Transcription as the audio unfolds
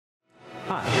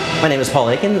Hi, my name is Paul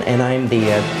Aitken, and I'm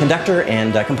the conductor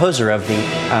and composer of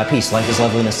the piece Life is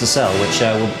Loveliness to Sell, which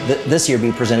will this year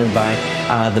be presented by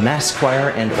the Mass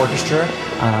Choir and Orchestra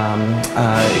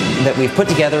that we've put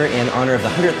together in honor of the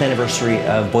 100th anniversary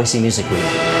of Boise Music Week.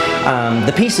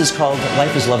 The piece is called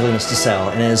Life is Loveliness to Sell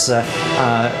and is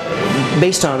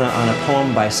based on a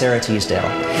poem by Sarah Teasdale.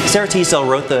 Sarah Teasdale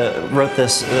wrote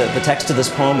the text of this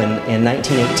poem in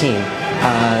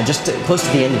 1918, just close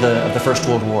to the end of the First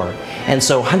World War. And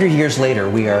so 100 years later,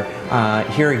 we are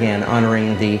here again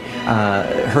honoring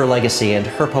her legacy and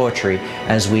her poetry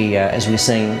as we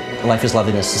sing Life is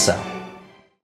Loveliness to Sell.